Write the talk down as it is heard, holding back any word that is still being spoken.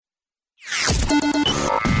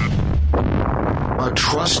a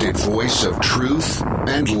trusted voice of truth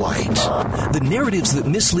and light. The narratives that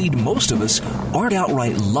mislead most of us aren't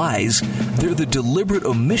outright lies. They're the deliberate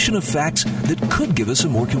omission of facts that could give us a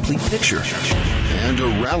more complete picture. And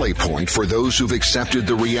a rally point for those who've accepted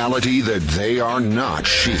the reality that they are not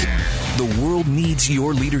sheep. The world needs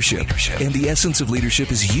your leadership, and the essence of leadership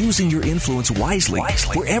is using your influence wisely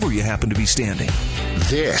wherever you happen to be standing.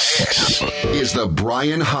 This is The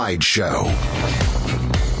Brian Hyde Show.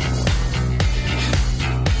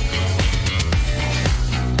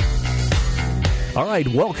 All right,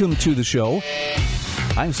 welcome to the show.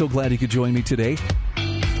 I'm so glad you could join me today.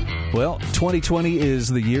 Well, 2020 is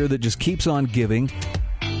the year that just keeps on giving.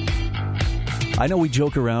 I know we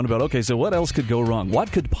joke around about, okay, so what else could go wrong?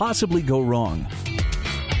 What could possibly go wrong?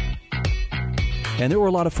 And there were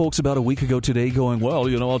a lot of folks about a week ago today going, well,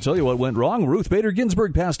 you know, I'll tell you what went wrong. Ruth Bader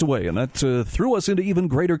Ginsburg passed away, and that threw us into even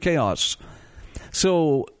greater chaos.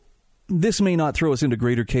 So this may not throw us into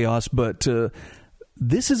greater chaos, but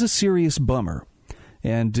this is a serious bummer.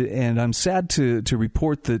 And I'm sad to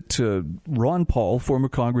report that Ron Paul, former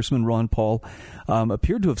Congressman Ron Paul,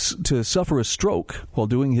 appeared to suffer a stroke while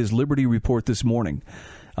doing his Liberty Report this morning.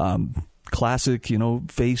 Classic, you know,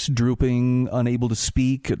 face drooping, unable to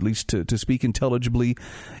speak, at least to speak intelligibly,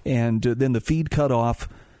 and then the feed cut off.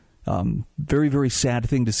 Very, very sad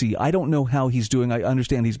thing to see. I don't know how he's doing. I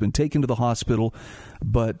understand he's been taken to the hospital,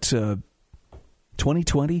 but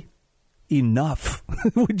 2020, enough.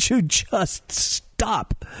 Would you just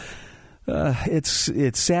stop?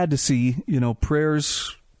 It's sad to see. You know,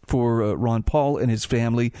 prayers for Ron Paul and his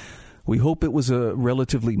family. We hope it was a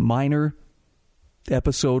relatively minor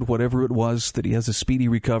episode, whatever it was, that he has a speedy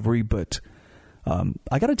recovery. But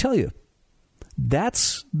I got to tell you,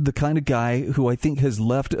 that's the kind of guy who I think has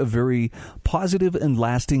left a very positive and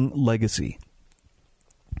lasting legacy.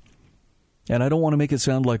 And I don't want to make it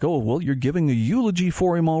sound like, oh, well, you're giving a eulogy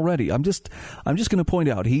for him already. I'm just going to point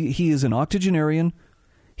out he is an octogenarian.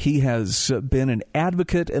 He has been an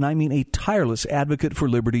advocate, and I mean a tireless advocate for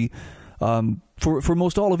liberty for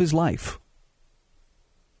most all of his life.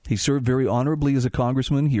 He served very honorably as a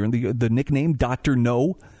congressman. He earned the nickname Dr.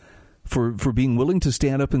 No for being willing to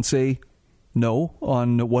stand up and say no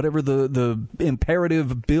on whatever the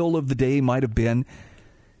imperative bill of the day might have been.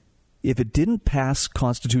 If it didn't pass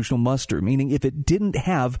constitutional muster, meaning if it didn't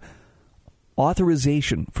have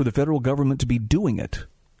authorization for the federal government to be doing it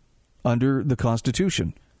under the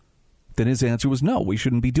Constitution, then his answer was no, we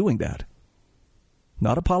shouldn't be doing that.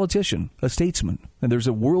 Not a politician, a statesman. And there's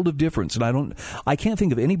a world of difference. And I can't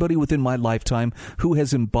think of anybody within my lifetime who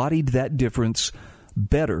has embodied that difference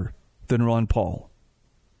better than Ron Paul.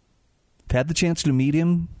 I've had the chance to meet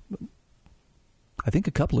him, I think,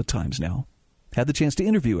 a couple of times now. Had the chance to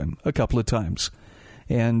interview him a couple of times.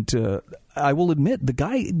 And I will admit, the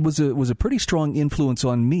guy was a pretty strong influence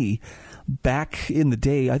on me back in the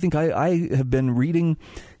day. I think I have been reading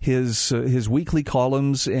his weekly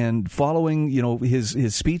columns and following, you know,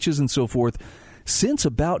 his speeches and so forth since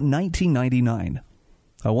about 1999.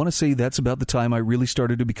 I want to say that's about the time I really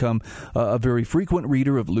started to become a very frequent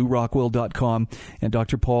reader of LouRockwell.com, and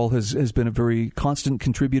Dr. Paul has been a very constant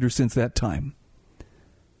contributor since that time.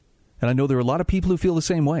 And I know there are a lot of people who feel the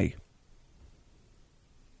same way.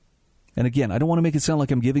 And again, I don't want to make it sound like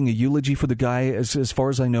I'm giving a eulogy for the guy. As far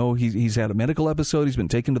as I know, he's had a medical episode. He's been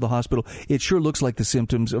taken to the hospital. It sure looks like the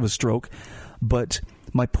symptoms of a stroke. But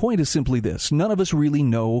my point is simply this. None of us really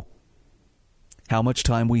know how much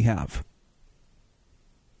time we have.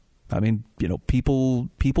 I mean, you know, people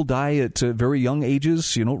die at very young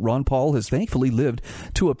ages. You know, Ron Paul has thankfully lived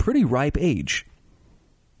to a pretty ripe age.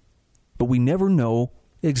 But we never know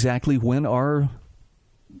exactly when our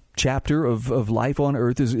chapter of life on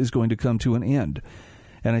earth is going to come to an end.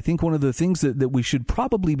 And I think one of the things that we should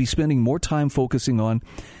probably be spending more time focusing on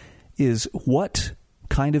is what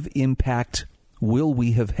kind of impact will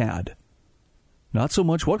we have had? Not so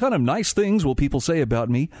much what kind of nice things will people say about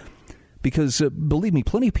me, because believe me,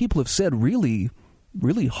 plenty of people have said really,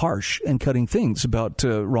 really harsh and cutting things about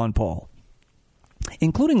Ron Paul,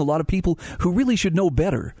 including a lot of people who really should know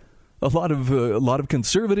better. A lot of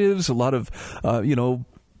conservatives, a lot of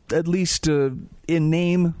at least in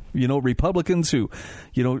name, you know, Republicans who,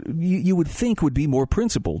 you know, you would think would be more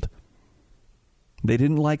principled. They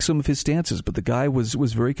didn't like some of his stances, but the guy was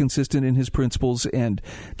very consistent in his principles, and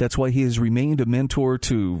that's why he has remained a mentor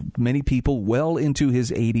to many people well into his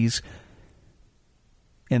 80s.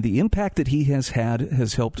 And the impact that he has had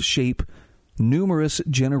has helped shape numerous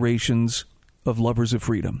generations of lovers of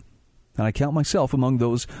freedom. And I count myself among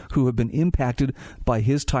those who have been impacted by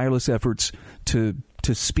his tireless efforts to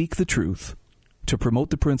speak the truth to promote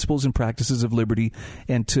the principles and practices of liberty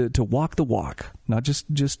and to walk the walk, not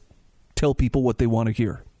just tell people what they want to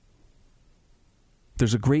hear.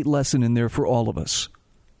 There's a great lesson in there for all of us.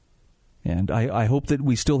 And I hope that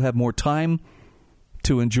we still have more time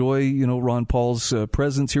to enjoy, Ron Paul's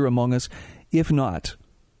presence here among us. If not,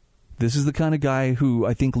 this is the kind of guy who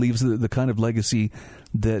I think leaves the kind of legacy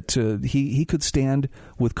that he could stand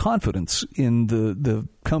with confidence in the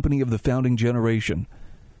company of the founding generation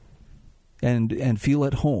and feel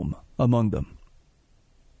at home among them,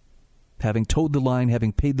 having towed the line,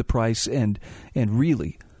 having paid the price, and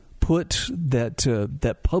really put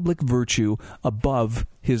that public virtue above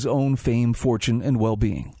his own fame, fortune, and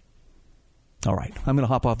well-being. All right, I'm going to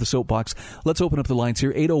hop off the soapbox. Let's open up the lines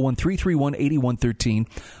here, 801-331-8113.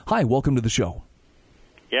 Hi, welcome to the show.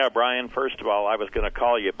 Yeah, Brian, first of all, I was going to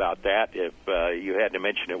call you about that if you had to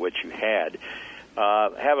mention it, which you had.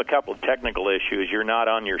 Have a couple of technical issues. You're not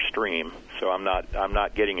on your stream, so I'm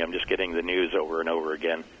not getting them, just getting the news over and over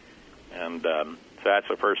again. And so that's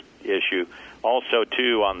the first issue. Also,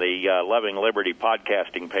 too, on the Loving Liberty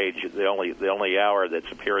podcasting page, the only hour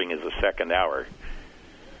that's appearing is the second hour.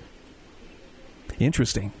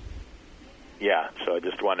 Interesting. Yeah, so I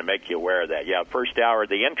just wanted to make you aware of that. Yeah, first hour,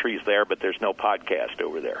 the entry's there, but there's no podcast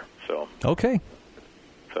over there. So okay.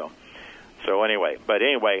 So anyway,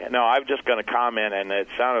 no, I was just going to comment, and it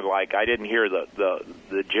sounded like I didn't hear the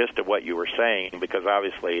gist of what you were saying, because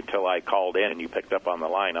obviously until I called in and you picked up on the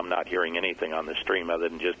line, I'm not hearing anything on the stream other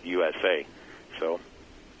than just USA. So,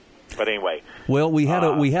 but anyway. Well, we had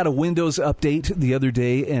a Windows update the other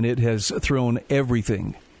day, and it has thrown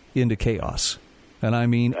everything into chaos. And I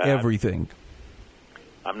mean everything.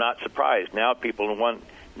 I'm not surprised. Now people want,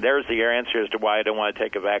 there's the answer as to why I don't want to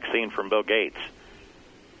take a vaccine from Bill Gates.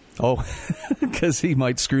 Oh, because he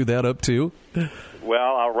might screw that up too?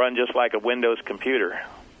 Well, I'll run just like a Windows computer.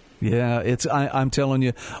 Yeah, I'm telling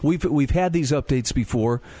you, we've had these updates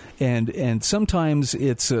before, and sometimes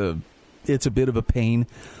it's a bit of a pain,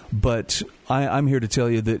 but I'm here to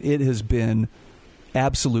tell you that it has been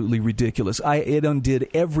absolutely ridiculous. It undid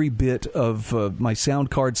every bit of my sound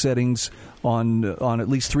card settings on at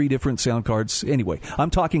least 3 different sound cards. Anyway, I'm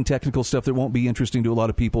talking technical stuff that won't be interesting to a lot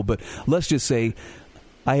of people, but let's just say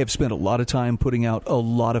I have spent a lot of time putting out a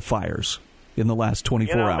lot of fires in the last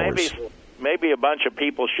 24 hours. Maybe a bunch of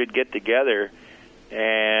people should get together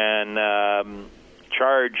and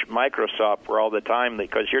charge Microsoft for all the time,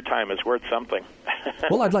 because your time is worth something.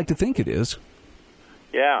 Well, I'd like to think it is.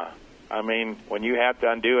 Yeah. I mean, when you have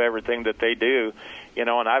to undo everything that they do, and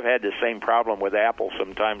I've had the same problem with Apple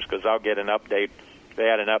sometimes, because I'll get an update. They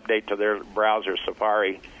had an update to their browser,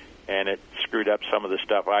 Safari, and it screwed up some of the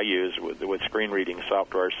stuff I use with screen reading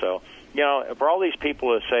software. So, for all these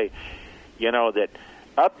people to say, that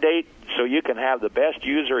update so you can have the best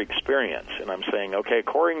user experience, and I'm saying, okay,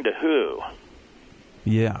 according to who?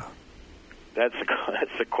 Yeah. That's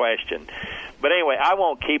the question. But anyway, I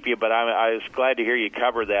won't keep you, but I was glad to hear you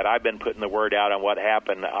cover that. I've been putting the word out on what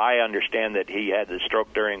happened. I understand that he had the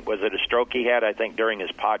stroke was it a stroke he had, I think, during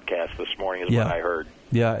his podcast this morning is what I heard.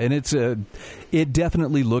 Yeah, and it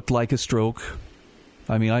definitely looked like a stroke.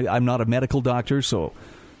 I mean, I'm not a medical doctor, so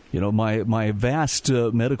my vast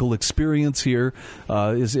medical experience here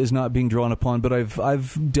is not being drawn upon. But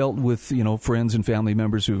I've dealt with friends and family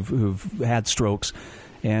members who've had strokes,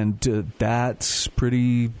 and that's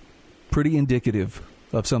pretty indicative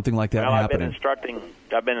of something like that happening.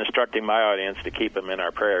 I've been instructing my audience to keep him in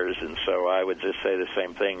our prayers, and so I would just say the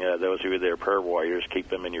same thing. Those who are their prayer warriors,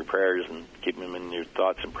 keep him in your prayers and keep him in your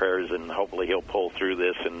thoughts and prayers, and hopefully he'll pull through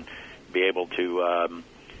this and be able to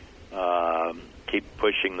keep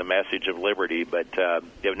pushing the message of liberty. But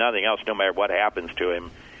if nothing else, no matter what happens to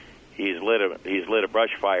him, he's lit a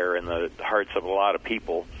brush fire in the hearts of a lot of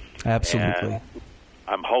people. Absolutely. And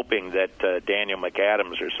I'm hoping that Daniel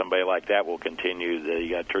McAdams or somebody like that will continue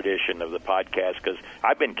the tradition of the podcast, because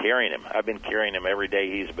I've been carrying him. I've been carrying him every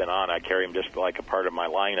day he's been on. I carry him just like a part of my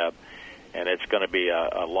lineup, and it's going to be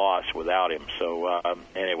a loss without him. So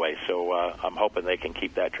anyway, I'm hoping they can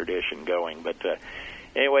keep that tradition going. But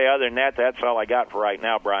anyway, other than that, that's all I got for right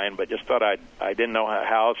now, Brian. But just thought I didn't know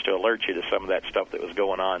how else to alert you to some of that stuff that was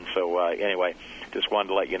going on. So anyway, just wanted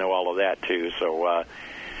to let you know all of that too. So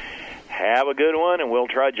have a good one, and we'll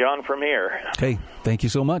try John from here. Okay, thank you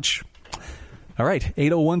so much. All right,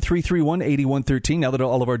 801-331-8113. Now that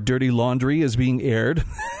all of our dirty laundry is being aired,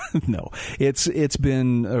 no, it's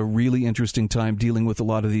been a really interesting time dealing with a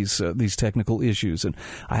lot of these technical issues, and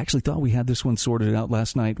I actually thought we had this one sorted out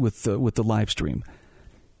last night with the live stream.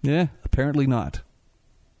 Yeah, apparently not.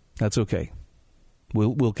 That's okay.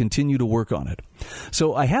 We'll continue to work on it.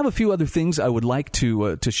 So I have a few other things I would like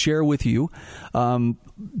to share with you.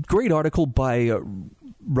 Great article by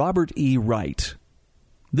Robert E. Wright.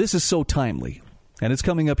 This is so timely, and it's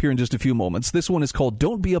coming up here in just a few moments. This one is called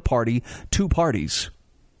 "Don't Be a Party, Two Parties."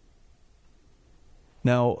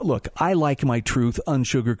 Now, look, I like my truth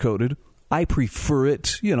unsugar-coated. I prefer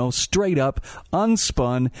it, straight up,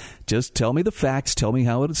 unspun. Just tell me the facts, tell me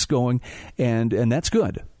how it's going, and that's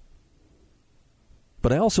good.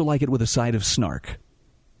 But I also like it with a side of snark.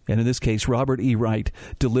 And in this case, Robert E. Wright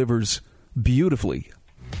delivers beautifully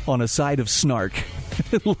on a side of snark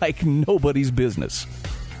like nobody's business.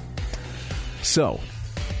 So,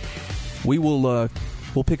 we'll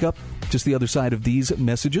pick up just the other side of these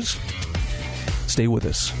messages. Stay with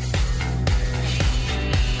us.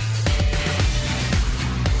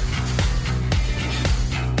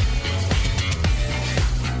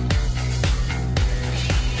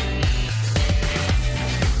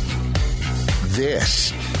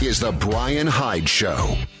 This is the Brian Hyde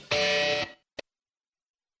Show.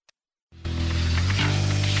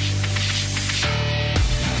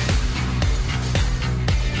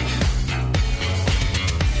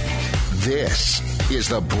 This is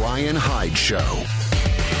the Brian Hyde Show.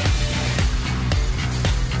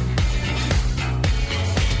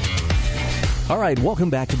 All right, welcome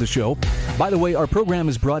back to the show. By the way, our program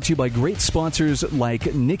is brought to you by great sponsors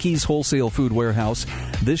like Nikki's Wholesale Food Warehouse.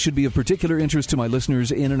 This should be of particular interest to my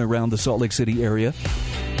listeners in and around the Salt Lake City area.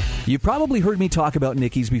 You've probably heard me talk about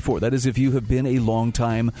Nikki's before. That is, if you have been a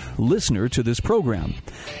long-time listener to this program.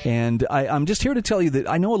 And I'm just here to tell you that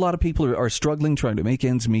I know a lot of people are struggling, trying to make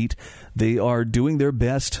ends meet. They are doing their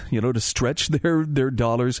best, to stretch their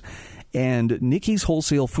dollars. And Nikki's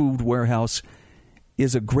Wholesale Food Warehouse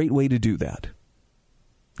is a great way to do that.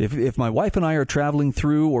 If my wife and I are traveling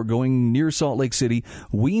through or going near Salt Lake City,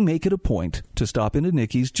 we make it a point to stop into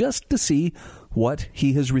Nikki's just to see what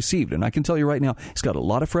he has received. And I can tell you right now, he's got a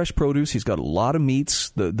lot of fresh produce. He's got a lot of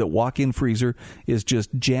meats. The walk-in freezer is just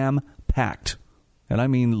jam-packed. And I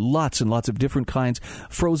mean lots and lots of different kinds.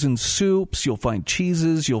 Frozen soups, you'll find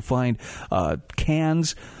cheeses, you'll find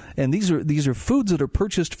cans. And these are foods that are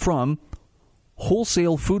purchased from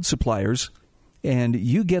wholesale food suppliers, and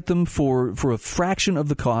you get them for a fraction of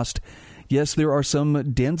the cost. Yes, there are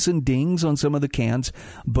some dents and dings on some of the cans,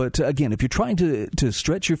 but again, if you're trying to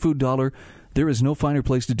stretch your food dollar, there is no finer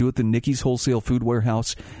place to do it than Nikki's Wholesale Food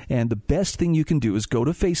Warehouse. And the best thing you can do is go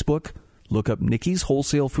to Facebook, look up Nikki's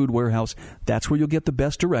Wholesale Food Warehouse. That's where you'll get the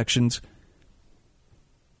best directions.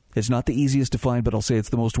 It's not the easiest to find, but I'll say it's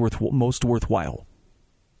the most worthwhile.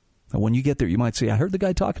 And when you get there, you might say, I heard the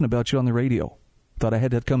guy talking about you on the radio. Thought I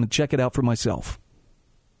had to come and check it out for myself.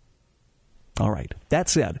 All right. That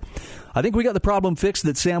said, I think we got the problem fixed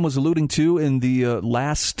that Sam was alluding to in the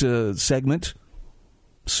last segment.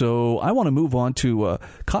 So I want to move on to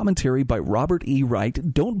commentary by Robert E.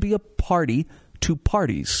 Wright. Don't be a party to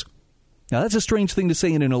parties. Now, that's a strange thing to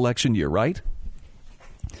say in an election year, right?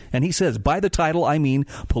 And he says, by the title, I mean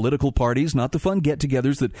political parties, not the fun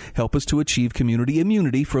get-togethers that help us to achieve community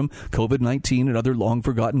immunity from COVID-19 and other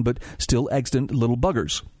long-forgotten but still extant little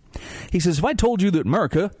buggers. He says, if I told you that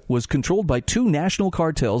America was controlled by two national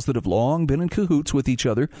cartels that have long been in cahoots with each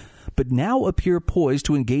other, but now appear poised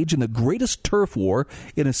to engage in the greatest turf war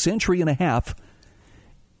in a century and a half,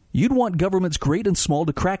 you'd want governments great and small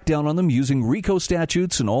to crack down on them using RICO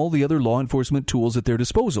statutes and all the other law enforcement tools at their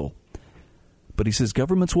disposal. But he says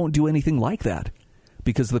governments won't do anything like that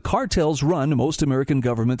because the cartels run most American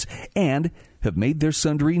governments and have made their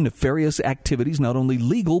sundry nefarious activities not only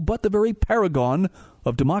legal but the very paragon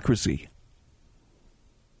of democracy.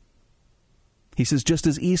 He says just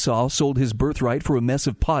as Esau sold his birthright for a mess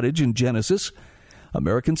of pottage in Genesis,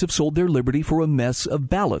 Americans have sold their liberty for a mess of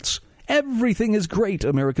ballots. Everything is great,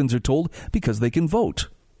 Americans are told, because they can vote.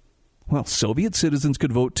 Well, Soviet citizens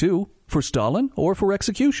could vote too, for Stalin or for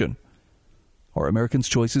execution. Are Americans'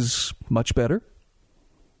 choices much better?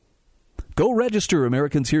 Go register,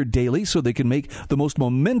 Americans hear daily, so they can make the most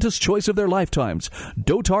momentous choice of their lifetimes.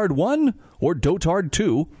 Dotard 1 or Dotard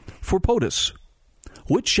 2 for POTUS.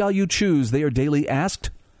 Which shall you choose, they are daily asked.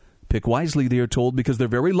 Pick wisely, they are told, because their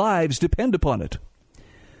very lives depend upon it.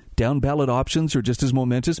 Down-ballot options are just as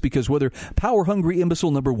momentous because whether power-hungry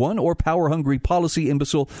imbecile number 1 or power-hungry policy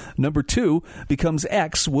imbecile number 2 becomes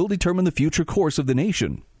X will determine the future course of the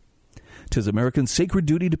nation. 'Tis Americans' sacred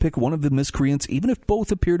duty to pick one of the miscreants, even if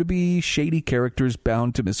both appear to be shady characters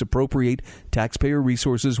bound to misappropriate taxpayer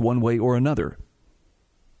resources one way or another.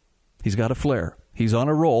 He's got a flair. He's on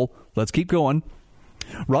a roll. Let's keep going.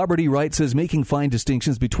 Robert E. Wright says making fine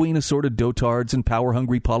distinctions between assorted dotards and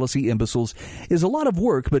power-hungry policy imbeciles is a lot of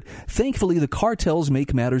work, but thankfully the cartels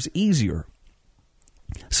make matters easier.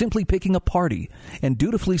 Simply picking a party and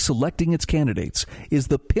dutifully selecting its candidates is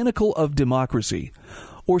the pinnacle of democracy,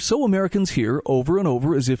 or so Americans hear over and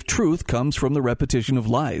over, as if truth comes from the repetition of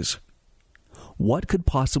lies. What could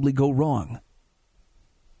possibly go wrong?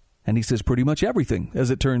 And he says pretty much everything,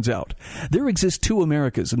 as it turns out. There exist two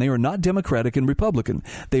Americas, and they are not Democratic and Republican.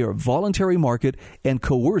 They are voluntary market and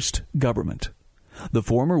coerced government. The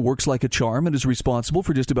former works like a charm and is responsible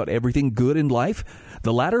for just about everything good in life.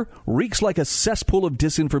 The latter reeks like a cesspool of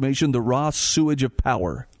disinformation, the raw sewage of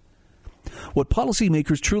power. What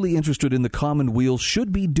policymakers truly interested in the common weal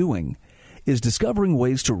should be doing is discovering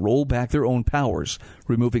ways to roll back their own powers,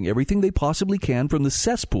 removing everything they possibly can from the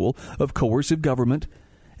cesspool of coercive government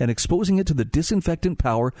and exposing it to the disinfectant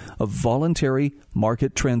power of voluntary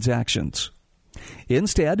market transactions.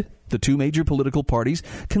 Instead, the two major political parties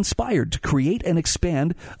conspired to create and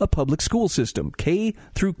expand a public school system, K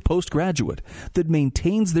through postgraduate, that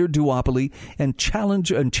maintains their duopoly and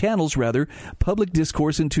channels public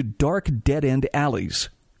discourse into dark dead-end alleys.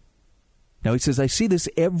 Now, he says, I see this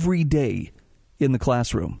every day in the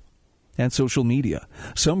classroom and social media.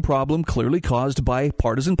 Some problem clearly caused by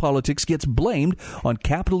partisan politics gets blamed on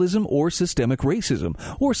capitalism or systemic racism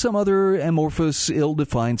or some other amorphous,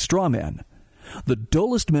 ill-defined straw man. The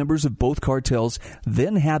dullest members of both cartels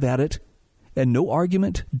then have at it, and no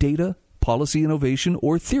argument, data, policy innovation,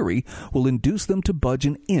 or theory will induce them to budge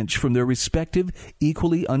an inch from their respective,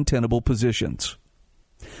 equally untenable positions.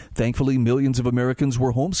 Thankfully, millions of Americans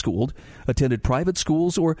were homeschooled, attended private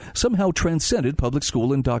schools, or somehow transcended public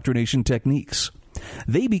school indoctrination techniques.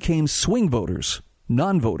 They became swing voters,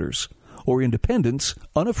 non-voters, or independents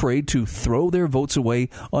unafraid to throw their votes away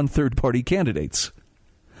on third-party candidates.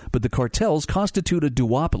 But the cartels constitute a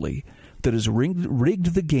duopoly that has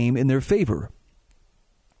rigged the game in their favor.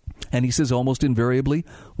 And he says almost invariably,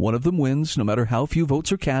 one of them wins, no matter how few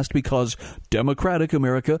votes are cast, because democratic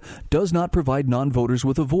America does not provide non-voters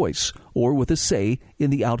with a voice or with a say in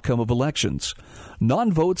the outcome of elections.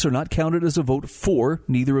 Non-votes are not counted as a vote for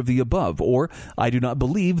neither of the above, or I do not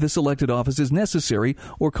believe this elected office is necessary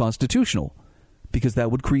or constitutional, because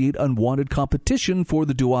that would create unwanted competition for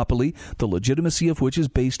the duopoly, the legitimacy of which is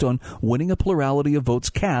based on winning a plurality of votes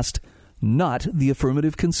cast, not the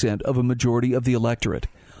affirmative consent of a majority of the electorate.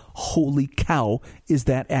 Holy cow, is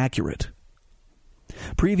that accurate?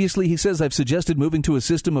 Previously, he says, I've suggested moving to a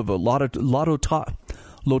system of a lotocracy,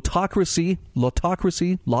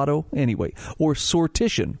 or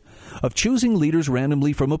sortition, of choosing leaders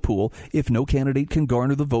randomly from a pool if no candidate can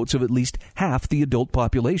garner the votes of at least half the adult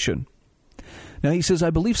population. Now, he says, I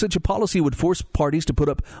believe such a policy would force parties to put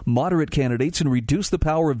up moderate candidates and reduce the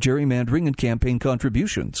power of gerrymandering and campaign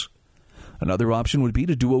contributions. Another option would be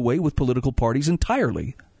to do away with political parties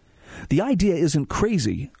entirely. The idea isn't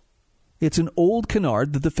crazy. It's an old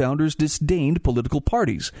canard that the founders disdained political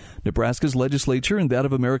parties. Nebraska's legislature and that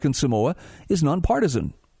of American Samoa is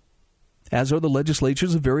nonpartisan, as are the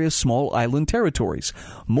legislatures of various small island territories.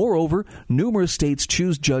 Moreover, numerous states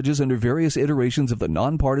choose judges under various iterations of the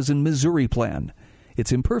nonpartisan Missouri Plan.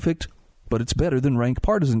 It's imperfect, but it's better than rank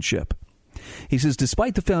partisanship. He says,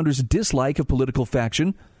 despite the founders' dislike of political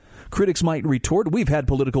faction, critics might retort, we've had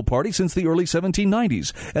political parties since the early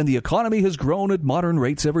 1790s, and the economy has grown at modern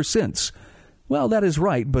rates ever since. Well, that is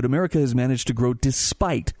right, but America has managed to grow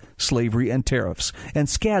despite slavery and tariffs, and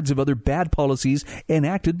scads of other bad policies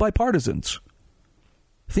enacted by partisans.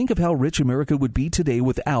 Think of how rich America would be today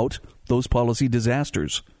without those policy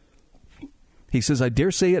disasters. He says, I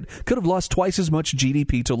dare say it could have lost twice as much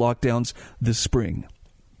GDP to lockdowns this spring.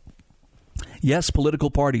 Yes, political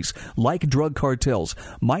parties, like drug cartels,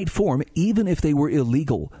 might form even if they were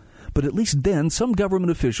illegal. But at least then, some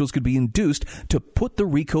government officials could be induced to put the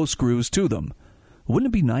RICO screws to them.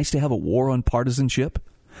 Wouldn't it be nice to have a war on partisanship?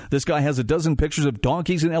 This guy has a dozen pictures of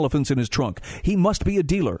donkeys and elephants in his trunk. He must be a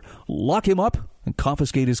dealer. Lock him up and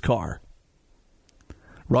confiscate his car.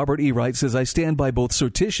 Robert E. Wright says, I stand by both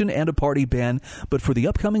sortition and a party ban, but for the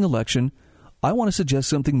upcoming election, I want to suggest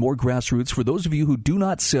something more grassroots for those of you who do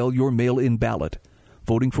not sell your mail-in ballot,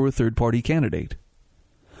 voting for a third-party candidate.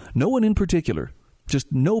 No one in particular,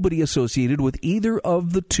 just nobody associated with either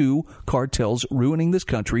of the two cartels ruining this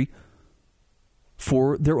country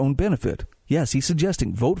for their own benefit. Yes, he's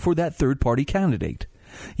suggesting vote for that third-party candidate.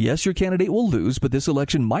 Yes, your candidate will lose, but this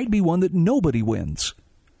election might be one that nobody wins.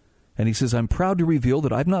 And he says, I'm proud to reveal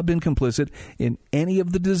that I've not been complicit in any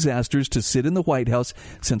of the disasters to sit in the White House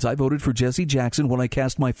since I voted for Jesse Jackson when I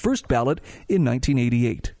cast my first ballot in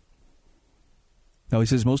 1988. Now, he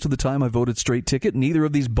says, most of the time I voted straight ticket. Neither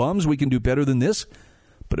of these bums, we can do better than this.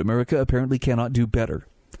 But America apparently cannot do better.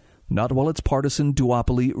 Not while its partisan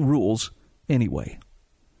duopoly rules anyway.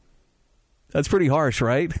 That's pretty harsh,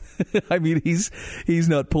 right? I mean, he's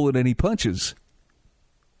not pulling any punches.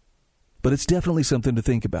 But it's definitely something to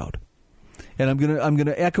think about. And I'm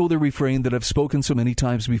gonna echo the refrain that I've spoken so many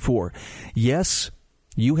times before. Yes,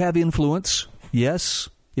 you have influence. Yes,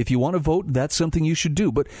 if you want to vote, that's something you should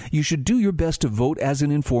do. But you should do your best to vote as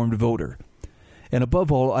an informed voter. And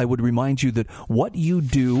above all, I would remind you that what you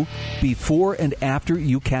do before and after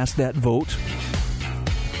you cast that vote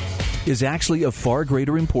is actually of far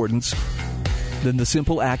greater importance than the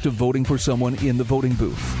simple act of voting for someone in the voting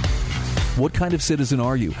booth. What kind of citizen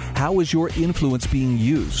are you? How is your influence being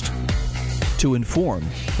used to inform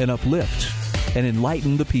and uplift and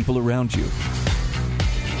enlighten the people around you?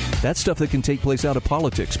 That's stuff that can take place out of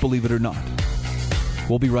politics, believe it or not.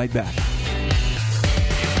 We'll be right back.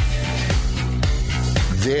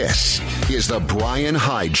 This is the Brian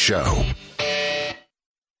Hyde Show.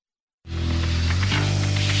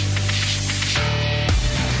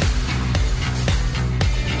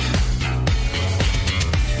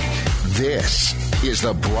 This is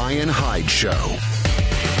the Brian Hyde Show.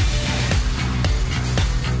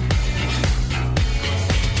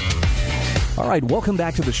 All right, welcome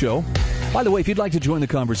back to the show. By the way, if you'd like to join the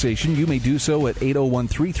conversation, you may do so at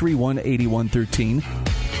 801-331-8113.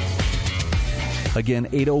 Again,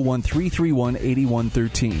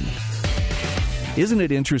 801-331-8113. Isn't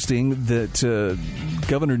it interesting that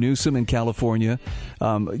Governor Newsom in California,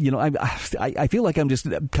 I feel like I'm just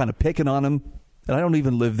kind of picking on him, and I don't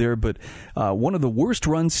even live there, but one of the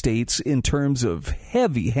worst-run states in terms of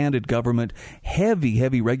heavy-handed government,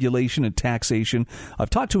 heavy regulation and taxation. I've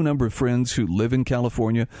talked to a number of friends who live in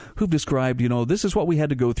California who've described, this is what we had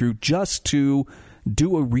to go through just to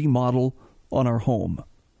do a remodel on our home.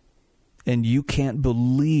 And you can't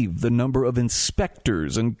believe the number of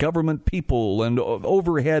inspectors and government people and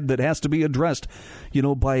overhead that has to be addressed,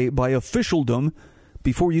 by officialdom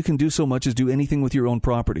before you can do so much as do anything with your own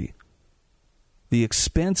property. The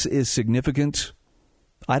expense is significant.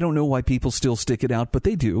 I don't know why people still stick it out, but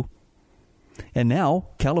they do. And now,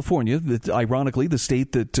 California, ironically, the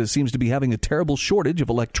state that seems to be having a terrible shortage of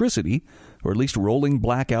electricity, or at least rolling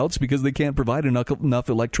blackouts because they can't provide enough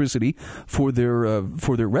electricity for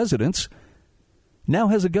their residents, now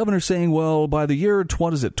has a governor saying, well, by the year,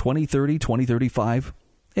 2030, 2035?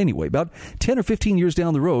 Anyway, about 10 or 15 years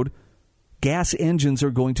down the road, gas engines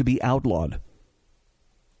are going to be outlawed.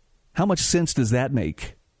 How much sense does that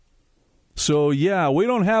make? So, yeah, we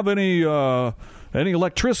don't have any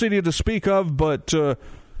electricity to speak of, but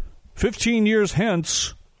 15 years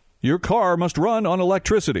hence, your car must run on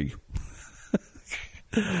electricity.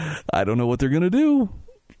 I don't know what they're going to do.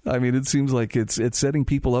 I mean, it seems like it's setting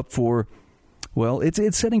people up for,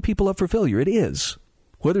 it's setting people up for failure. It is.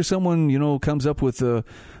 Whether someone, comes up with a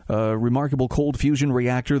remarkable cold fusion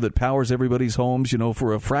reactor that powers everybody's homes,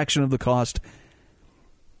 for a fraction of the cost,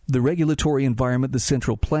 the regulatory environment, the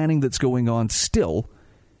central planning that's going on still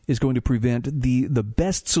is going to prevent the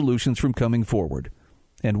best solutions from coming forward,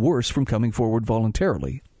 and worse, from coming forward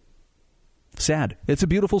voluntarily. Sad. It's a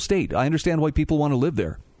beautiful state. I understand why people want to live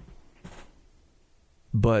there.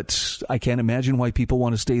 But I can't imagine why people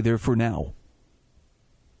want to stay there for now.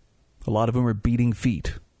 A lot of them are beating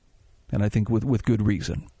feet, and I think with good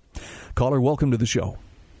reason. Caller, welcome to the show.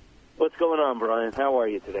 What's going on, Brian? How are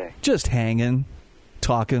you today? Just hanging,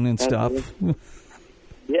 talking and stuff.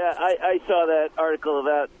 Yeah, I saw that article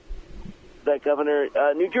about that governor.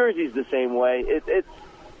 New Jersey's the same way. It's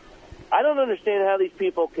I don't understand how these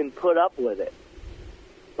people can put up with it.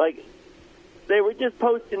 Like, they were just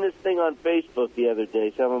posting this thing on Facebook the other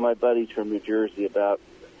day, some of my buddies from New Jersey, about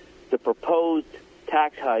the proposed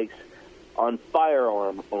tax hikes on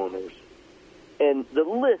firearm owners. And the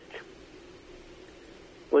list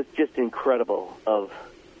was just incredible of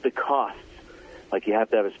the costs. Like, you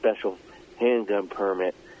have to have a special handgun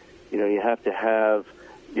permit. You have to have,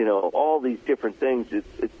 all these different things.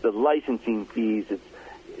 It's the licensing fees. It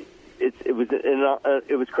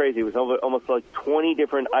was crazy. It was almost like 20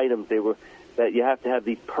 different items that you have to have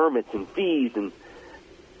these permits and fees, and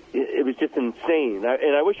it was just insane.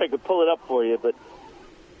 And I wish I could pull it up for you, but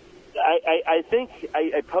I think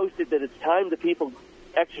I posted that it's time the people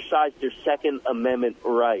exercise their Second Amendment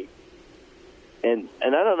right. And I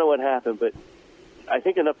don't know what happened, but I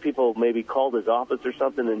think enough people maybe called his office or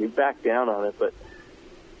something, and he backed down on it. But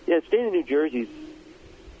yeah, the state of New Jersey,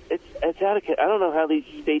 it's out of. I don't know how these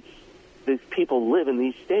people live in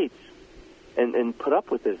these states and put up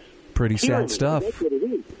with this. Pretty sad stuff. That's what it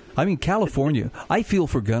is. I mean, California, I feel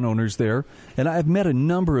for gun owners there, and I've met a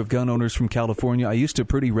number of gun owners from California. I used to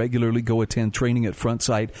pretty regularly go attend training at Front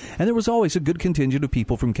Sight, and there was always a good contingent of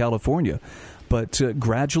people from California. But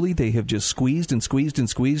gradually, they have just squeezed and squeezed and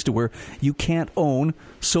squeezed to where you can't own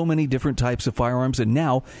so many different types of firearms, and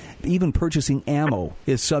now even purchasing ammo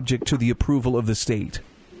is subject to the approval of the state.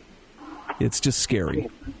 It's just scary.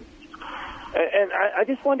 And I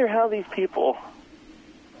just wonder how these people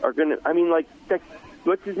are going to, I mean, like,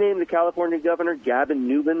 what's his name, the California governor, Gavin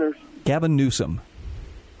Newsom?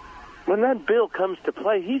 When that bill comes to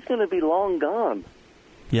play, he's going to be long gone.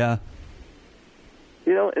 Yeah.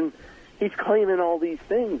 You know, and he's claiming all these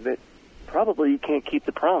things that probably he can't keep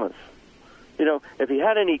the promise. You know, if he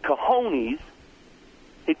had any cojones,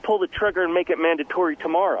 he'd pull the trigger and make it mandatory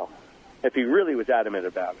tomorrow if he really was adamant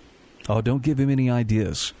about it. Oh, don't give him any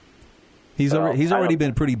ideas. He's already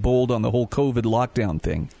been pretty bold on the whole COVID lockdown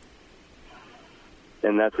thing.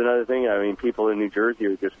 And that's another thing. I mean, people in New Jersey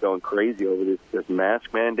are just going crazy over this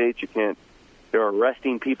mask mandate. They're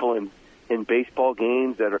arresting people in baseball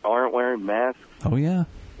games that aren't wearing masks. Oh, yeah.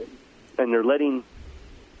 And they're letting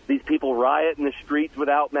these people riot in the streets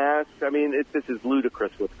without masks. I mean, this is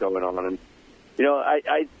ludicrous what's going on. And, you know,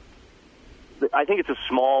 I think it's a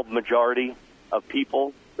small majority of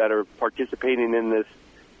people that are participating in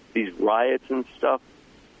these riots and stuff.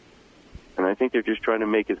 And I think they're just trying to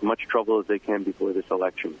make as much trouble as they can before this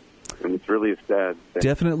election. And it's really a sad thing.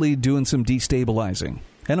 Definitely doing some destabilizing.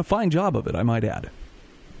 And a fine job of it, I might add.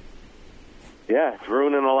 Yeah, it's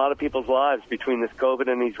ruining a lot of people's lives between this COVID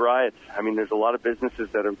and these riots. I mean, there's a lot of businesses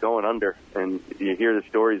that are going under. And you hear the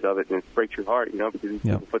stories of it, and it breaks your heart, you know, because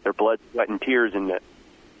people put their blood, sweat, and tears in it.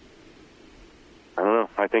 I don't know.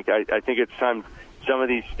 I think it's time some of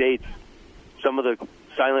these states, some of the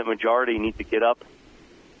silent majority need to get up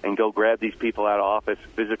and go grab these people out of office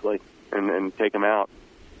physically and take them out.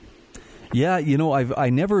 Yeah, you know, I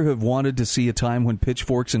never have wanted to see a time when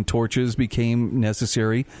pitchforks and torches became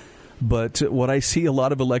necessary. But what I see a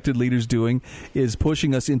lot of elected leaders doing is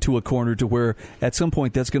pushing us into a corner to where at some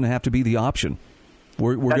point that's going to have to be the option.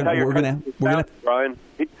 We're going to Brian.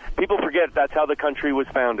 People forget that's how the country was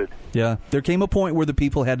founded. Yeah, there came a point where the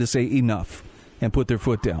people had to say enough and put their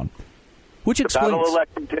foot down. Which explains... Battle of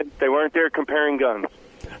Lexington, they weren't there comparing guns.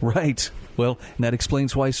 Right. Well, and that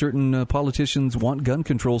explains why certain politicians want gun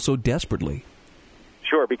control so desperately.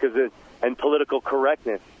 Sure, because and political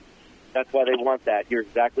correctness. That's why they want that. You're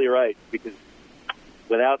exactly right. Because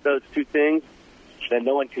without those two things, then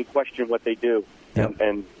no one can question what they do. Yep.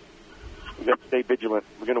 And we have to stay vigilant.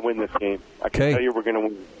 We're going to win this game. I can tell you we're going to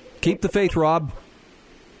win. Keep the faith, Rob.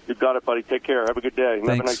 You got it, buddy. Take care. Have a good day. Thanks.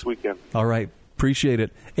 Have a nice weekend. All right. Appreciate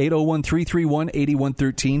it.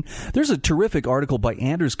 801-331-8113. There's a terrific article by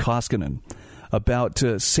Anders Koskinen about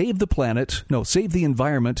save the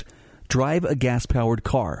environment, drive a gas-powered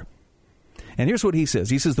car. And here's what he says.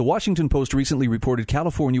 He says, the Washington Post recently reported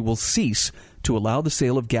California will cease to allow the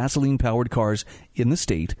sale of gasoline-powered cars in the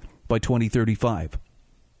state by 2035.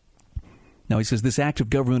 Now, he says this act of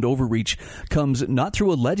government overreach comes not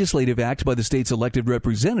through a legislative act by the state's elected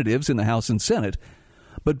representatives in the House and Senate,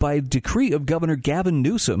 but by a decree of Governor Gavin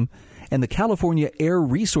Newsom and the California Air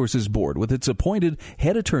Resources Board with its appointed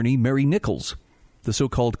head attorney, Mary Nichols, the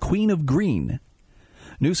so-called Queen of Green.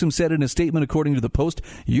 Newsom said in a statement, according to the Post,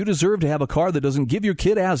 "You deserve to have a car that doesn't give your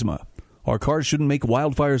kid asthma. Our cars shouldn't make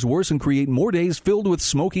wildfires worse and create more days filled with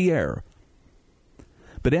smoky air."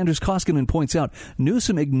 But Anders Koskinen points out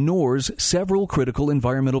Newsom ignores several critical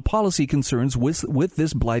environmental policy concerns with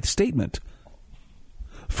this blithe statement.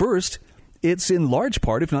 First, it's in large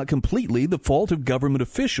part, if not completely, the fault of government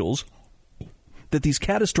officials that these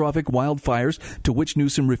catastrophic wildfires to which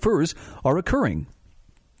Newsom refers are occurring.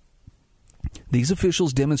 These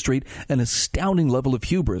officials demonstrate an astounding level of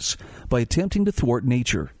hubris by attempting to thwart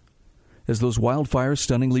nature. As those wildfires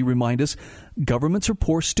stunningly remind us, governments are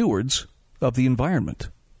poor stewards of the environment.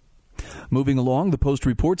 Moving along, the Post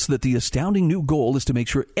reports that the astounding new goal is to make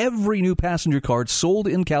sure every new passenger car sold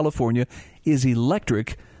in California is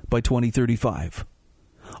electric by 2035.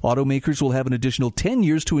 Automakers will have an additional 10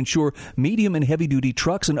 years to ensure medium and heavy-duty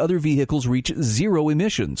trucks and other vehicles reach zero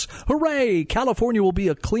emissions. Hooray! California will be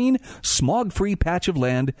a clean, smog-free patch of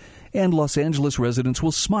land, and Los Angeles residents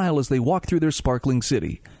will smile as they walk through their sparkling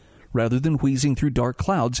city, rather than wheezing through dark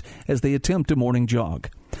clouds as they attempt a morning jog.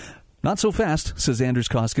 Not so fast, says Anders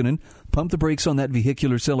Koskinen. Pump the brakes on that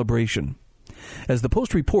vehicular celebration. As the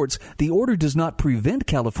Post reports, the order does not prevent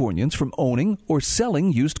Californians from owning or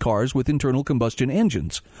selling used cars with internal combustion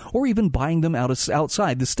engines, or even buying them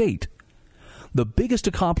outside the state. The biggest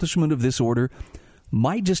accomplishment of this order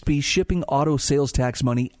might just be shipping auto sales tax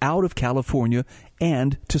money out of California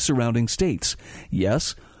and to surrounding states.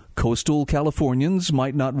 Yes, coastal Californians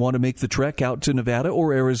might not want to make the trek out to Nevada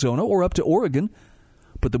or Arizona or up to Oregon,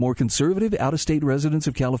 but the more conservative outstate residents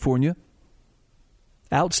of California,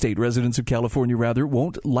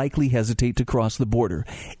 won't likely hesitate to cross the border.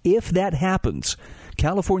 If that happens,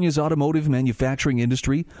 California's automotive manufacturing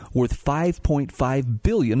industry, worth $5.5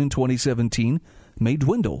 billion in 2017, may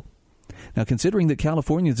dwindle. Now, considering that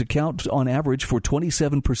Californians account on average for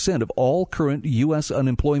 27% of all current U.S.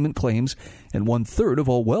 unemployment claims and 1/3 of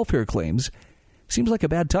all welfare claims, seems like a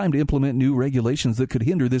bad time to implement new regulations that could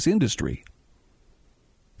hinder this industry.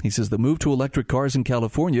 He says the move to electric cars in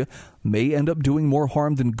California may end up doing more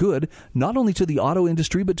harm than good, not only to the auto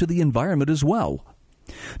industry, but to the environment as well.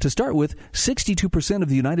 To start with, 62% of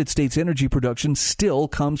the United States energy production still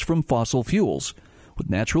comes from fossil fuels, with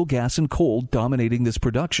natural gas and coal dominating this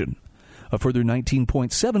production. A further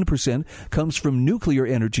 19.7% comes from nuclear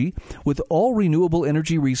energy, with all renewable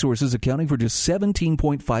energy resources accounting for just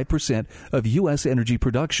 17.5% of U.S. energy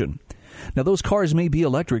production. Now, those cars may be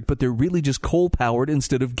electric, but they're really just coal-powered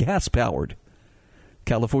instead of gas-powered.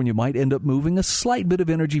 California might end up moving a slight bit of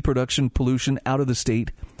energy production pollution out of the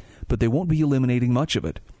state, but they won't be eliminating much of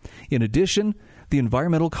it. In addition, the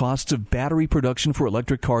environmental costs of battery production for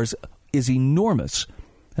electric cars is enormous,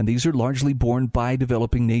 and these are largely borne by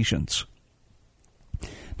developing nations.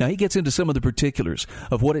 Now, he gets into some of the particulars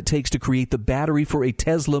of what it takes to create the battery for a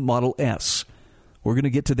Tesla Model S. We're going to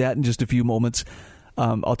get to that in just a few moments.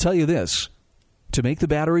 I'll tell you this. To make the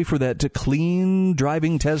battery for that clean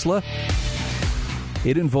driving Tesla,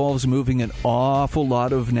 it involves moving an awful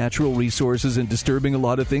lot of natural resources and disturbing a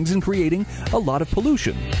lot of things and creating a lot of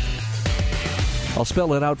pollution. I'll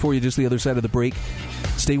spell it out for you just the other side of the break.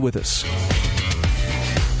 Stay with us.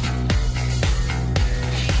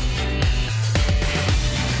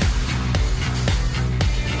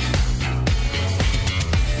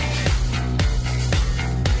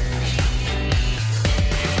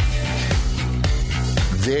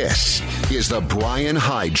 This is The Brian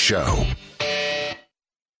Hyde Show.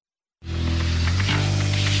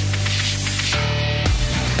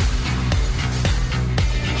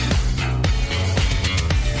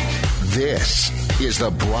 This is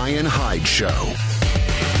The Brian Hyde Show.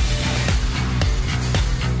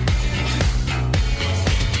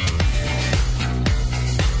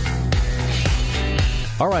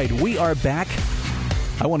 All right, we are back.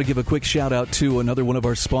 I want to give a quick shout out to another one of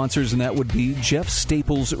our sponsors, and that would be Jeff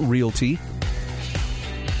Staples Realty.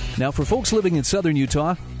 Now, for folks living in southern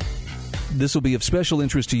Utah, this will be of special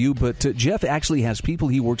interest to you, but Jeff actually has people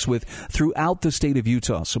he works with throughout the state of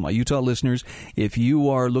Utah. So my Utah listeners, if you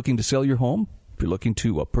are looking to sell your home, if you're looking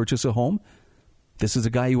to purchase a home, this is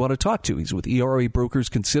a guy you ought to talk to. He's with ERA Brokers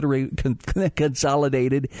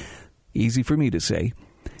Consolidated. Easy for me to say.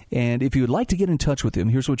 And if you would like to get in touch with him,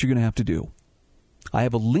 here's what you're going to have to do. I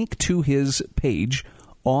have a link to his page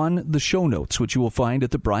on the show notes, which you will find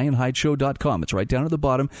at thebrianhydeshow.com. It's right down at the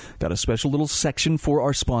bottom. Got a special little section for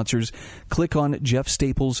our sponsors. Click on Jeff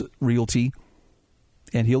Staples Realty,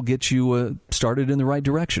 and he'll get you started in the right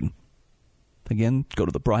direction. Again, go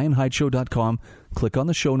to thebrianhydeshow.com, click on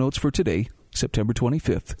the show notes for today, September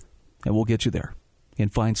 25th, and we'll get you there in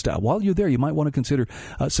fine style. While you're there, you might want to consider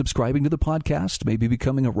subscribing to the podcast, maybe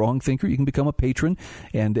becoming a Wrong Thinker. You can become a patron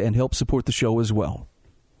and help support the show as well.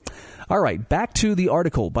 All right, back to the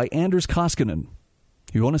article by Anders Koskinen.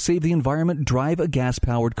 You want to save the environment? Drive a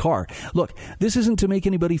gas-powered car. Look, this isn't to make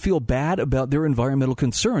anybody feel bad about their environmental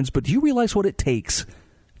concerns, but do you realize what it takes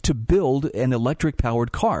to build an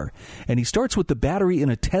electric-powered car? And he starts with the battery in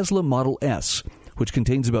a Tesla Model S, which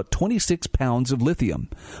contains about 26 pounds of lithium,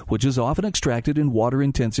 which is often extracted in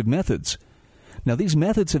water-intensive methods. Now, these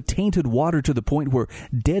methods have tainted water to the point where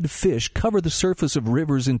dead fish cover the surface of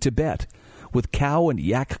rivers in Tibet, with cow and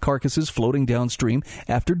yak carcasses floating downstream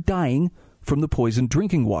after dying from the poisoned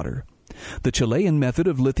drinking water. The Chilean method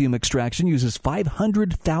of lithium extraction uses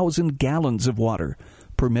 500,000 gallons of water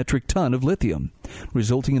per metric ton of lithium,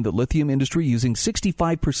 resulting in the lithium industry using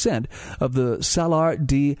 65% of the Salar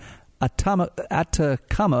de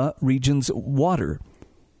Atacama region's water,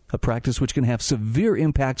 a practice which can have severe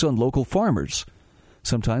impacts on local farmers.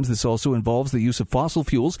 Sometimes this also involves the use of fossil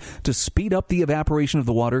fuels to speed up the evaporation of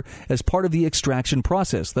the water as part of the extraction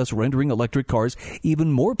process, thus rendering electric cars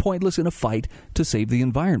even more pointless in a fight to save the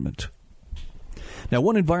environment. Now,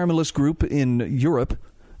 one environmentalist group in Europe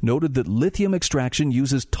noted that lithium extraction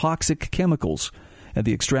uses toxic chemicals, and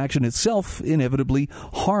the extraction itself inevitably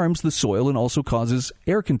harms the soil and also causes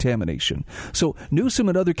air contamination. So Newsom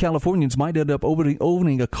and other Californians might end up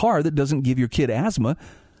owning a car that doesn't give your kid asthma,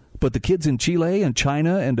 But the kids in Chile and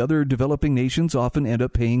China and other developing nations often end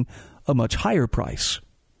up paying a much higher price.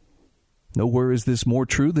 Nowhere is this more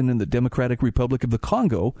true than in the Democratic Republic of the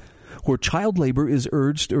Congo, where child labor is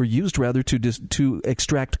used to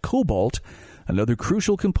extract cobalt, another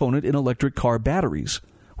crucial component in electric car batteries,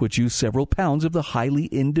 which use several pounds of the highly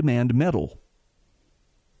in-demand metal.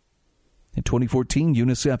 In 2014,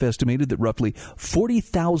 UNICEF estimated that roughly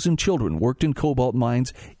 40,000 children worked in cobalt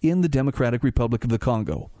mines in the Democratic Republic of the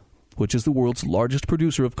Congo, which is the world's largest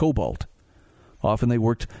producer of cobalt. Often they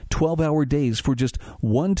worked 12-hour days for just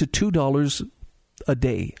 $1 to $2 a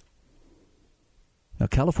day. Now,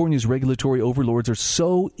 California's regulatory overlords are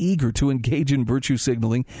so eager to engage in virtue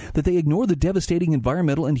signaling that they ignore the devastating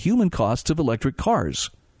environmental and human costs of electric cars.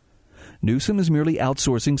 Newsom is merely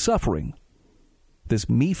outsourcing suffering. This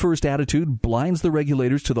me-first attitude blinds the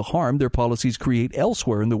regulators to the harm their policies create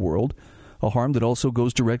elsewhere in the world, a harm that also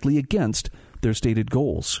goes directly against their stated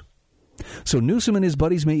goals. So Newsom and his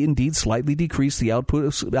buddies may indeed slightly decrease the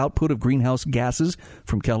output of greenhouse gases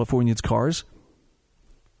from California's cars,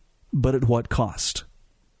 but at what cost?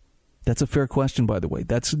 That's a fair question, by the way.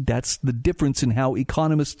 That's the difference in how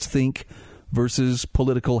economists think versus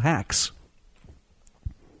political hacks.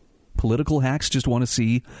 Political hacks just want to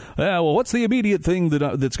see, well, what's the immediate thing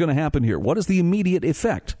that's going to happen here? What is the immediate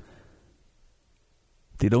effect?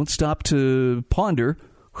 They don't stop to ponder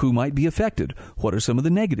who might be affected. What are some of the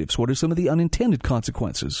negatives? What are some of the unintended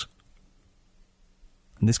consequences?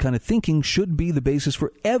 And this kind of thinking should be the basis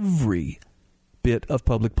for every bit of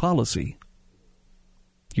public policy.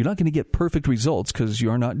 You're not going to get perfect results because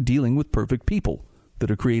you're not dealing with perfect people that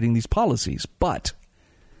are creating these policies. But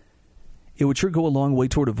it would sure go a long way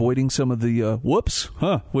toward avoiding some of the,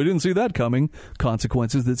 we didn't see that coming,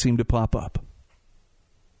 consequences that seem to pop up.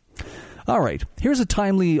 All right, here's a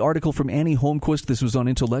timely article from Annie Holmquist. This was on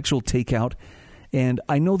Intellectual Takeout, and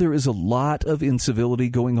I know there is a lot of incivility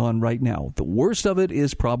going on right now. The worst of it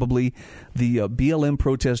is probably the BLM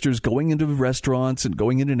protesters going into restaurants and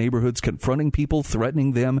going into neighborhoods, confronting people,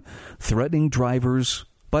 threatening them, threatening drivers.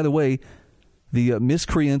 By the way, the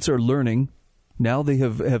miscreants are learning. Now they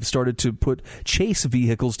have started to put chase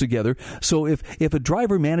vehicles together. So if a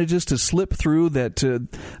driver manages to slip through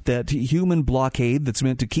that human blockade that's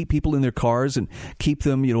meant to keep people in their cars and keep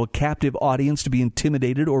them, a captive audience to be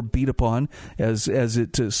intimidated or beat upon as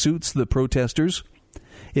it suits the protesters,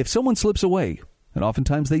 if someone slips away, and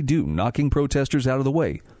oftentimes they do, knocking protesters out of the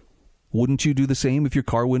way, wouldn't you do the same if your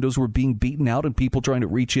car windows were being beaten out and people trying to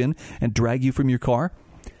reach in and drag you from your car?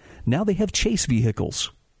 Now they have chase vehicles.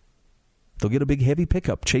 They'll get a big heavy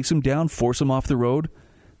pickup, chase them down, force them off the road,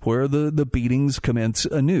 where the beatings commence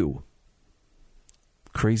anew.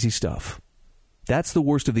 Crazy stuff. That's the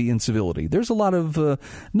worst of the incivility. There's a lot of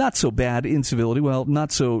not so bad incivility. Well,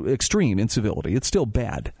 not so extreme incivility. It's still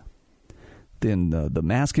bad. Then the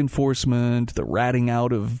mask enforcement, the ratting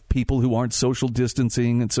out of people who aren't social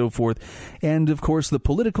distancing, and so forth. And, of course, the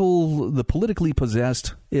politically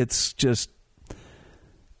possessed, it's just...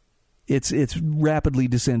 It's rapidly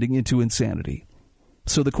descending into insanity.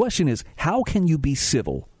 So the question is, how can you be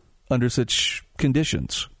civil under such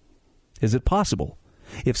conditions? Is it possible?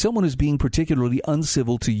 If someone is being particularly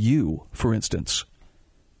uncivil to you, for instance,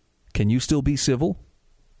 can you still be civil?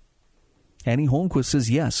 Annie Holmquist says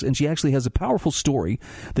yes, and she actually has a powerful story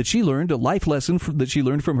that she learned, a life lesson that she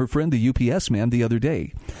learned from her friend, the UPS man, the other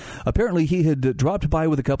day. Apparently, he had dropped by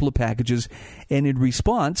with a couple of packages, and in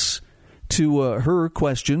response to her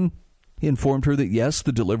question, informed her that, yes,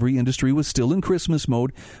 the delivery industry was still in Christmas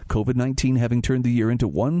mode, COVID-19 having turned the year into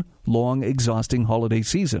one long, exhausting holiday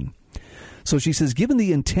season. So she says, given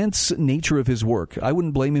the intense nature of his work, I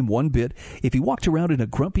wouldn't blame him one bit if he walked around in a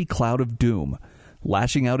grumpy cloud of doom,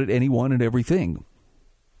 lashing out at anyone and everything.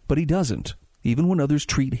 But he doesn't, even when others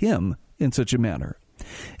treat him in such a manner.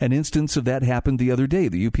 An instance of that happened the other day.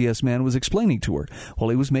 The UPS man was explaining to her. While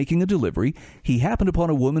he was making a delivery, he happened upon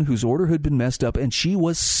a woman whose order had been messed up, and she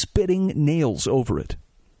was spitting nails over it.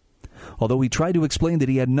 Although he tried to explain that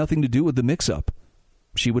he had nothing to do with the mix-up,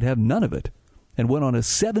 she would have none of it, and went on a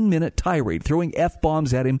 7-minute tirade, throwing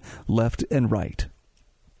F-bombs at him left and right.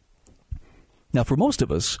 Now, for most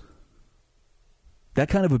of us, that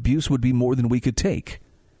kind of abuse would be more than we could take.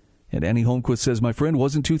 And Annie Holmquist says, my friend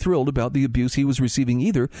wasn't too thrilled about the abuse he was receiving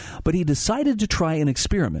either, but he decided to try an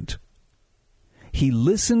experiment. He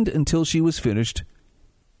listened until she was finished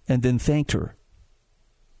and then thanked her.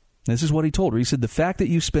 This is what he told her. He said, the fact that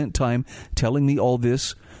you spent time telling me all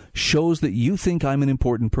this shows that you think I'm an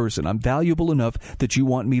important person. I'm valuable enough that you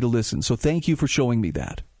want me to listen. So thank you for showing me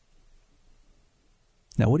that.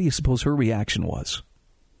 Now, what do you suppose her reaction was?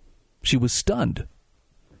 She was stunned.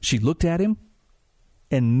 She looked at him,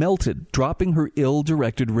 and melted, dropping her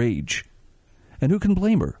ill-directed rage. And who can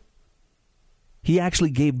blame her? He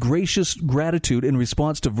actually gave gracious gratitude in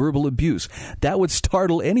response to verbal abuse. That would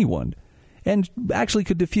startle anyone, and actually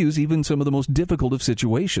could diffuse even some of the most difficult of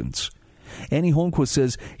situations. Annie Holmquist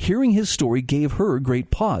says, hearing his story gave her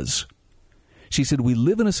great pause. She said, we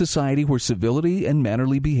live in a society where civility and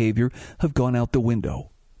mannerly behavior have gone out the window.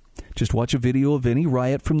 Just watch a video of any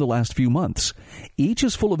riot from the last few months. Each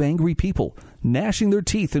is full of angry people, gnashing their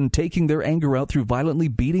teeth and taking their anger out through violently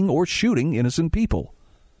beating or shooting innocent people.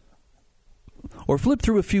 Or flip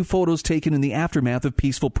through a few photos taken in the aftermath of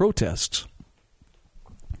peaceful protests.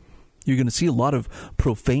 You're going to see a lot of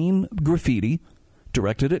profane graffiti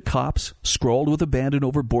directed at cops, scrawled with abandon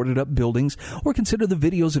over boarded-up buildings, or consider the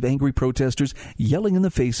videos of angry protesters yelling in the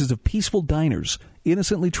faces of peaceful diners,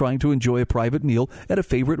 innocently trying to enjoy a private meal at a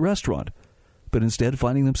favorite restaurant, but instead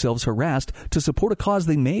finding themselves harassed to support a cause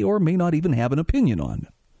they may or may not even have an opinion on.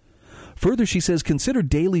 Further, she says, consider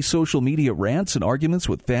daily social media rants and arguments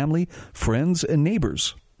with family, friends, and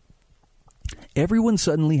neighbors. Everyone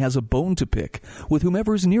suddenly has a bone to pick with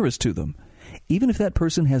whomever is nearest to them, even if that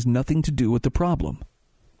person has nothing to do with the problem.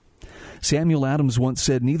 Samuel Adams once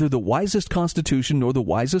said, neither the wisest constitution nor the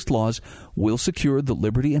wisest laws will secure the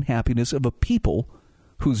liberty and happiness of a people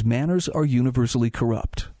whose manners are universally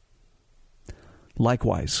corrupt.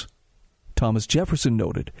 Likewise, Thomas Jefferson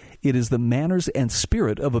noted, it is the manners and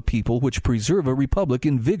spirit of a people which preserve a republic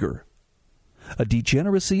in vigor. A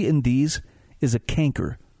degeneracy in these is a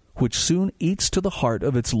canker which soon eats to the heart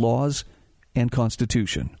of its laws and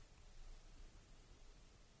constitution.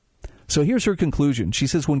 So here's her conclusion. She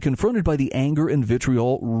says, when confronted by the anger and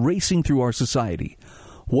vitriol racing through our society,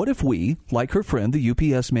 what if we, like her friend, the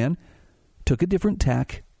UPS man, took a different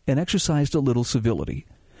tack and exercised a little civility,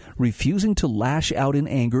 refusing to lash out in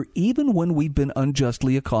anger even when we'd been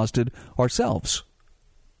unjustly accosted ourselves?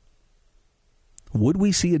 Would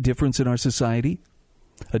we see a difference in our society?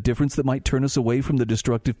 A difference that might turn us away from the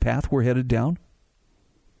destructive path we're headed down?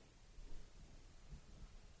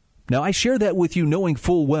 Now, I share that with you knowing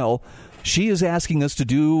full well she is asking us to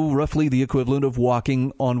do roughly the equivalent of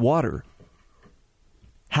walking on water.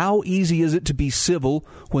 How easy is it to be civil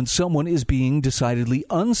when someone is being decidedly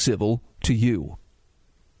uncivil to you?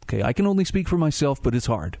 Okay, I can only speak for myself, but it's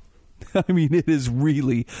hard. I mean, it is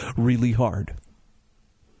really, really hard.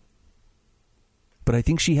 But I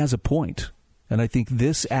think she has a point, and I think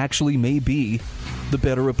this actually may be the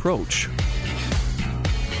better approach.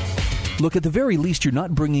 Look, at the very least, you're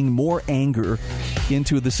not bringing more anger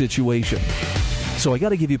into the situation. So I got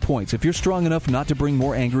to give you points. If you're strong enough not to bring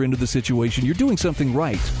more anger into the situation, you're doing something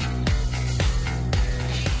right.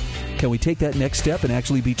 Can we take that next step and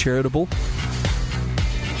actually be charitable?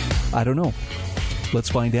 I don't know. Let's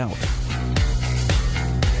find out.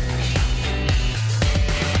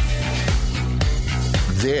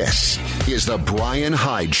 This is the Brian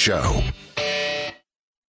Hyde Show.